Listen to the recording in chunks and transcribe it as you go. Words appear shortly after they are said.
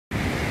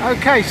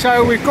Okay,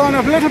 so we've gone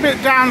a little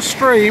bit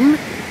downstream,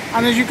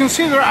 and as you can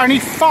see there are only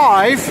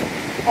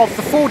 5 of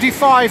the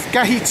 45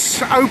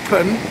 gates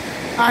open,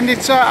 and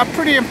it's a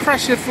pretty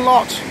impressive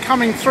lot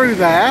coming through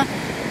there.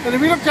 But if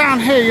we look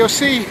down here, you'll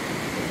see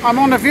I'm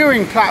on a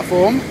viewing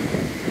platform,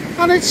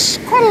 and it's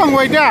quite a long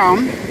way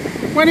down.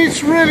 When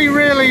it's really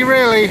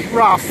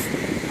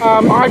rough,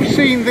 I've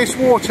seen this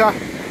water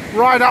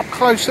right up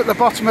close at the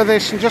bottom of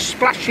this and just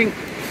splashing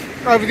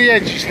over the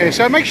edges here,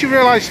 so it makes you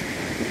realise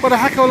what a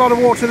heck of a lot of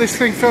water this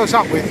thing fills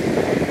up with.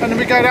 And then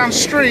we go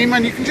downstream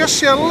and you can just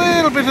see a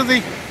little bit of the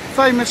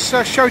famous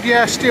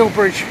Chaudière steel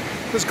bridge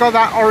that's got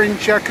that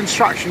orange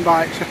construction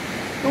by it.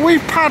 And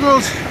we've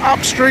paddled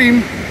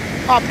upstream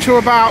up to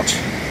about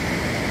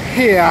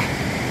here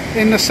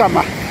in the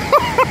summer.